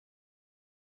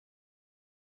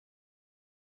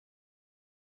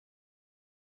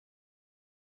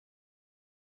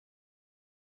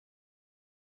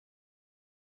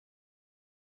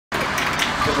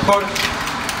recording?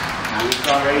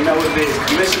 You already know what it is.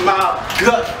 Commission Mob,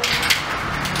 Gudah.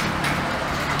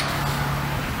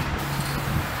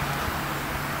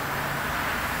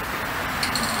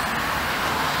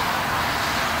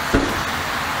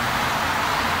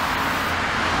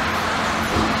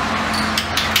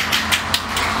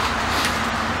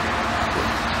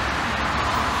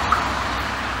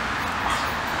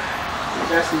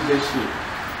 That's some good shit.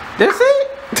 That's it?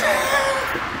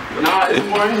 Nah, it's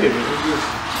more in here. It's just,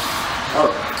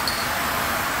 oh.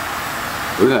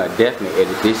 We're gonna definitely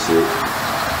edit this shit.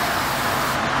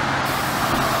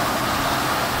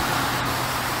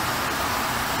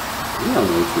 You don't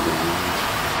know what you're doing.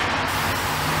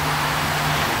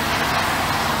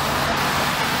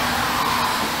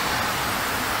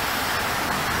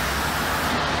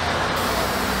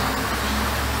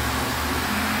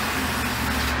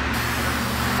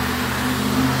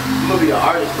 I'm gonna be an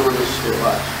artist doing this shit,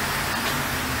 watch.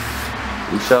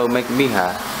 You sure making me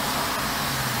high.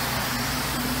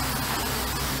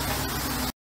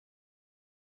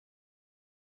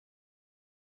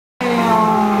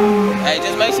 Hey,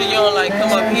 just make sure you don't like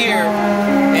come up here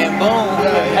and boom,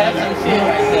 have some shit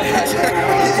right there.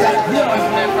 That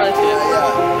front shit. The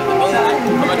boom,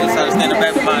 I'm gonna just try to stand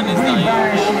back behind this now. You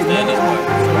understand this part?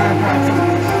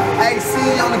 Hey,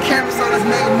 see on the camera, so let's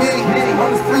make a million. On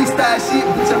this freestyle shit,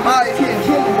 bitch, I'm out here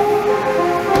killing.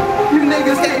 You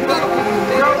niggas can't fuck with me,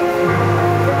 nigga.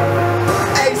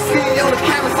 Hey, see on the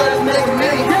camera, so let's make a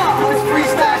million. On this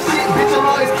freestyle shit, bitch, I'm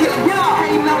always killing.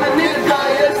 Ain't on the nigga, dog,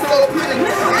 yeah, it's so pretty.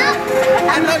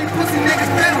 I know you pussy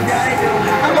niggas fiddle.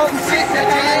 I'm on some shit that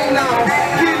you ain't on.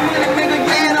 Get money, nigga,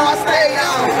 yeah, no, I stay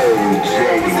on.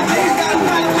 Pussy niggas got a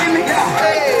lot of women.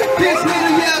 Hey, bitch,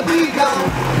 nigga, yeah, be gone.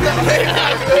 And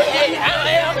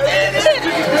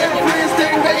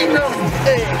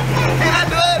I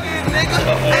love this nigga.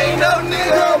 Ain't no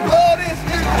nigga on board this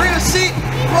real shit.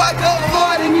 Boy, I go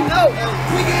hard and you know.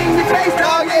 Nigga in your face,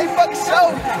 dog, yeah, you fucking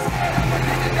show.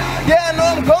 Yeah, I know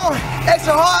I'm going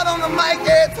extra hard on the mic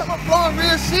every time I'm blowing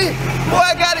real shit. Boy,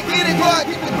 I gotta get it, boy, I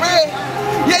get the bread.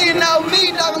 Yeah, you know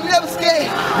me, dog, I'm never scared.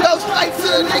 Go straight to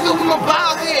the nigga with my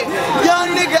bald head.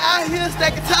 Young nigga out here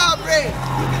stacking tall bread.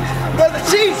 Brother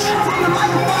Cheech,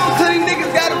 so these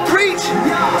niggas gotta preach.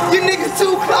 You niggas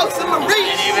too close to my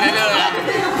reach.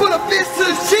 Put a fist to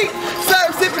the cheek.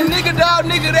 Serve sipping nigga, dog,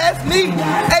 nigga, that's me.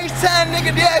 H-time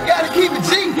nigga, yeah, I gotta keep it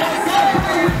G.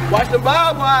 Watch the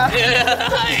ball, boy.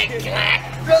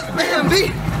 Just bam,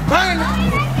 beat, burn.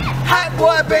 Hot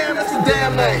boy, bam, that's a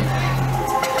damn name.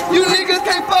 You niggas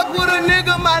can't fuck with a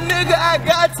nigga, my nigga, I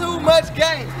got too much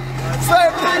game.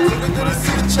 Serve that nigga to the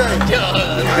city church.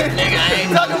 Nigga, I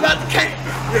ain't talking about the cake.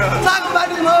 Talking about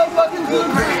this motherfucking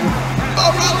good green.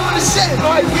 Oh, roll with the shit.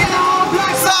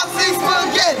 Sausage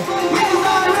spaghetti.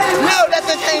 No, that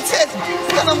thing can't test me.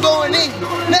 Cause I'm going in.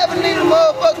 Never need a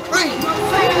motherfucker free.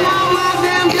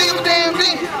 Give a damn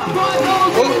thing.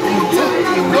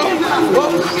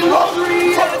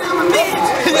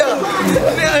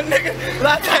 Yeah, nigga,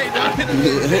 like I ain't I'm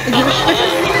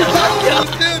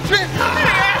still tripping.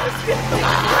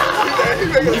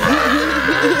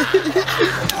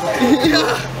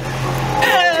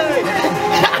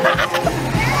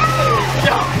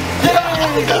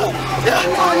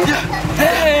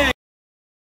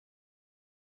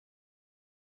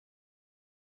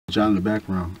 John in the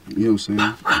background, you know what I'm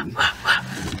saying?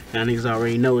 Y'all niggas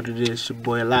already know what it is. It's your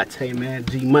boy Latte, man.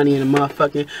 G Money in the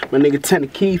motherfucking. My nigga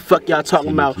Tennessee. Fuck y'all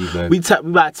talking about. We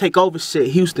about to take over shit.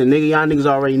 Houston, nigga. Y'all niggas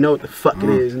already know what the fuck it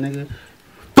is, nigga.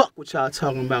 Fuck what y'all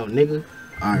talking about, nigga.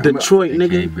 Right, Detroit,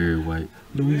 nigga. White.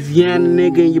 Louisiana,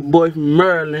 nigga, and your boy from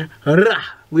Maryland.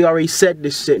 We already said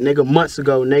this shit, nigga, months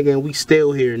ago, nigga, and we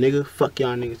still here, nigga. Fuck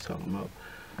y'all niggas talking about.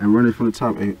 And run it from the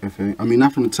top, FA. I mean,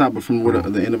 not from the top, but from where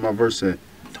the end of my verse at.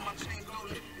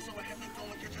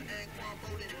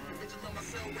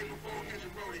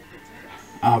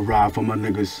 I ride for my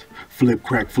niggas, flip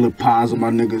crack, flip pies on my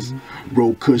niggas,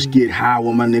 roll kush, get high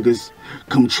with my niggas,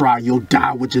 come try, you'll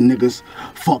die with your niggas,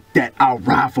 fuck that, I'll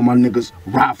ride for my niggas,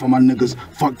 ride for my niggas,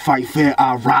 fuck fight fair,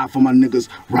 I'll ride for my niggas,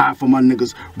 ride for my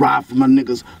niggas, ride for my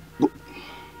niggas.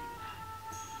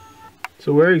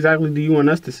 So where exactly do you want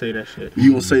us to say that shit? You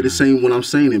gonna say the same when I'm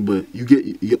saying it, but you get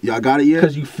y'all got it yet?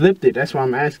 Because you flipped it. That's why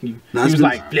I'm asking you. He was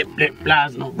like flip, flip,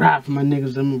 blahs, no ride for my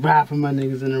niggas, and ride for my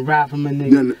niggas, and ride for my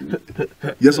niggas.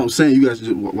 Yeah, that's what I'm saying. You guys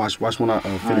just watch when I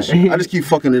finish. Right. I just keep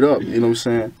fucking it up. You know what I'm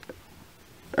saying?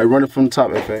 I run it from the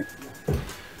top, FA.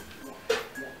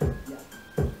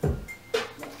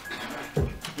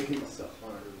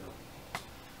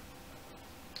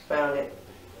 Found it.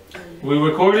 We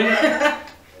recording?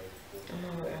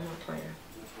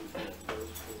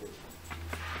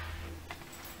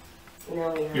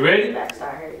 You ready?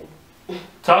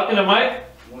 Talk in the mic.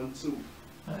 1, 2.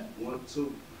 1,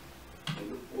 2.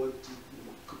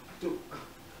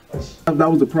 That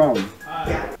was the problem.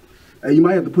 Hey, you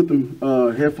might have to put them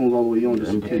headphones all the way on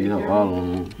just in case. All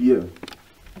on. Yeah.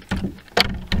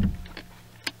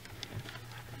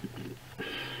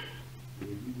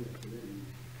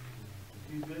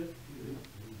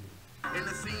 In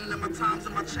the scene of my times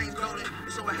and my chains loaded,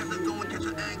 so I had to go and get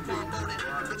your egg farm voted.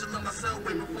 Bitch, I love myself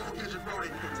way before I get you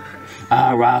voted.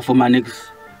 I ride for my niggas.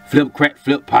 Flip crack,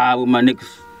 flip pie with my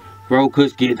niggas. Roll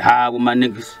kush, get high with my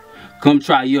niggas. Come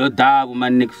try, you'll die with my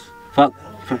niggas. Fuck,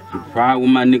 ride with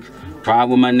my niggas. Ride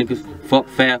with my niggas. Fuck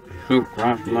fat,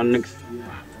 ride with my niggas.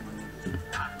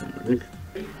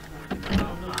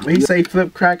 When you say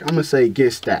flip crack, I'm gonna say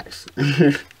get stacks.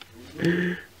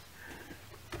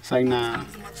 Say nah.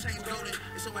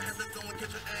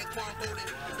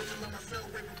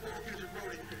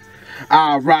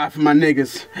 I ride for my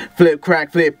niggas, flip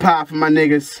crack, flip pop for my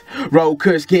niggas, roll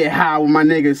kush, get high with my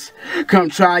niggas. Come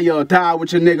try your die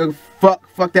with your nigga.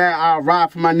 Fuck that. I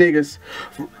ride for my niggas.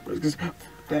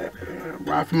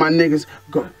 Ride for my niggas.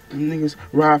 Go niggas.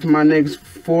 Ride for my niggas.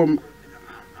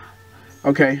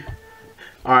 Okay.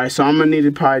 All right. So I'm gonna need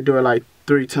to probably do it like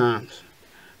 3 times.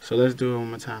 So let's do it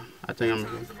one more time. I think I'm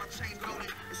gonna.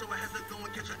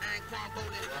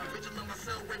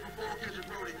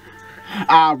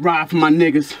 I ride for my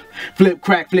niggas, flip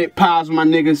crack, flip pies with my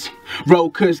niggas, roll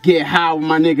kush, get high with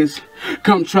my niggas,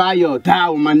 come try your die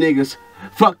with my niggas.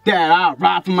 Fuck that, I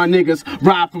ride for my niggas,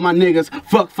 ride for my niggas,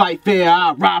 fuck fight fair,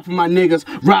 I ride for my niggas,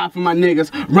 ride for my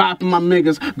niggas, ride for my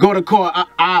niggas, go to court,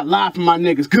 I lie for my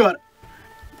niggas. Good.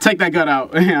 Take that gut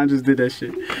out. I just did that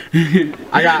shit.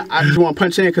 I just want to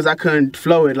punch in because I couldn't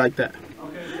flow it like that.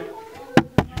 Okay.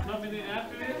 You coming in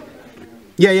after this?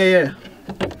 Yeah.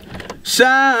 Shine,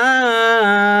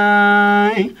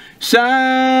 shine,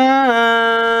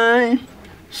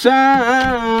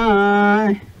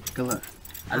 shine. Good luck.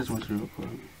 I just want you to record.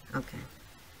 Okay.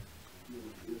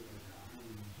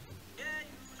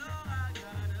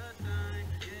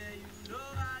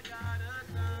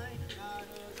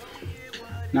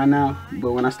 Not now,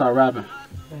 but when I start rapping.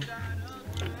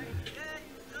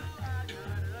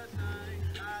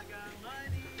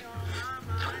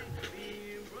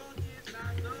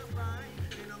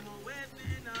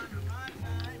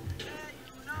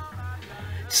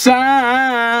 Shine,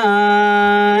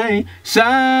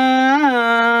 shine,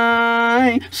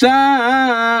 shine,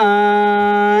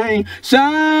 shine,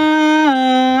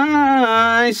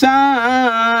 shine,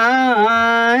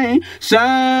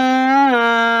 shine,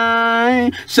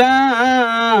 shine,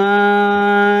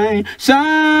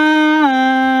 shine.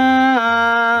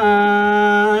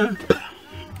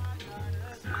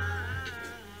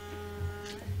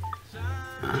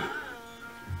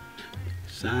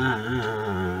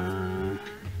 Shine.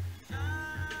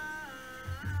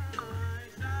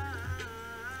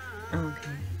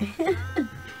 Okay.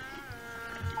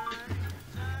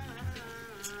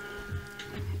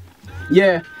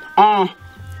 Yeah,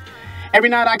 every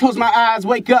night I close my eyes,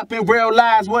 wake up and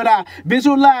realize what I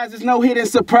visualize is no hidden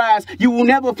surprise. You will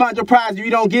never find your prize if you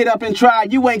don't get up and try.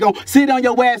 You ain't gonna sit on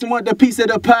your ass and want the piece of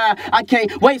the pie. I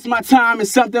can't waste my time,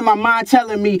 it's something my mind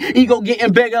telling me. Ego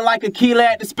getting bigger like a kilo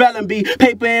at the spelling bee.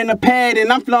 Paper and a pad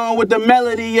and I'm flowing with the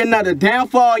melody. Another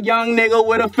downfall, young nigga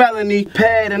with a felony.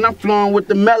 Pad and I'm flowing with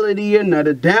the melody.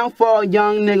 Another downfall,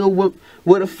 young nigga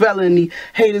with a felony.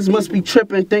 Haters must be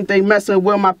tripping, think they messing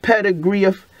with my pedigree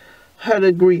of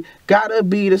pedigree. Gotta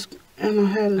be this.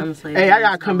 Hey, I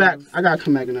gotta come back. I gotta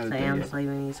come back another day. I'm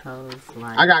slaving these hoes.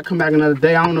 Like, I gotta come back another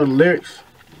day. I don't know the lyrics.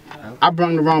 Okay. I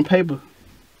brung the wrong paper.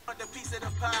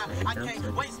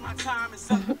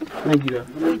 Thank you though.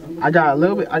 I got a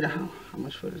little bit. I got how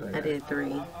much footage I got? I did three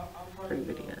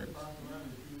videos.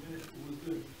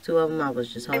 2 of them I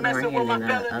was just holding my hand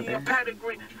and the other.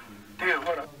 Damn,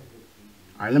 hold up.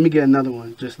 All right, let me get another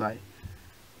one. Just like.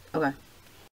 Okay.